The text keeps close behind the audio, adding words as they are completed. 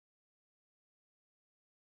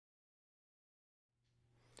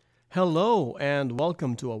Hello, and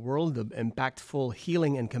welcome to a world of impactful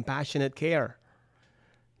healing and compassionate care.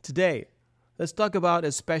 Today, let's talk about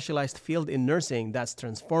a specialized field in nursing that's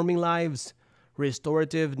transforming lives: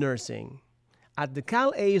 restorative nursing. At the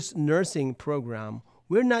CalAce nursing program,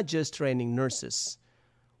 we're not just training nurses,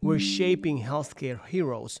 we're shaping healthcare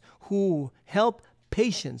heroes who help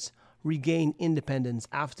patients regain independence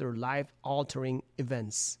after life altering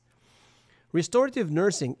events. Restorative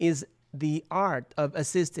nursing is the art of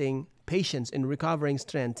assisting patients in recovering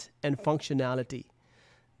strength and functionality.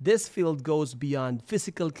 This field goes beyond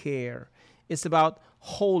physical care. It's about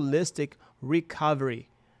holistic recovery,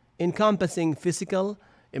 encompassing physical,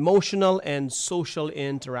 emotional, and social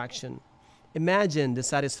interaction. Imagine the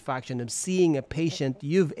satisfaction of seeing a patient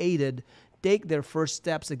you've aided take their first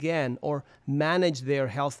steps again or manage their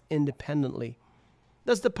health independently.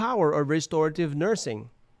 That's the power of restorative nursing.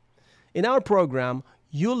 In our program,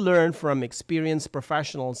 you'll learn from experienced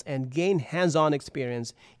professionals and gain hands on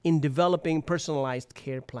experience in developing personalized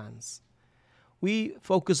care plans. We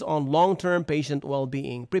focus on long term patient well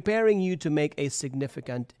being, preparing you to make a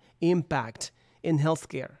significant impact in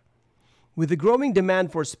healthcare. With the growing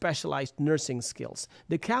demand for specialized nursing skills,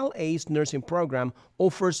 the CalAce nursing program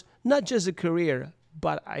offers not just a career,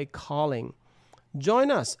 but a calling.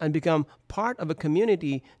 Join us and become part of a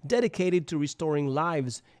community dedicated to restoring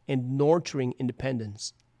lives and nurturing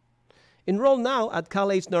independence. Enroll now at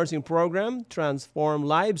CalAce Nursing Program. Transform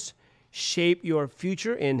lives, shape your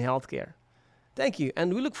future in healthcare. Thank you,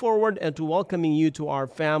 and we look forward to welcoming you to our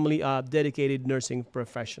family of dedicated nursing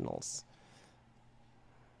professionals.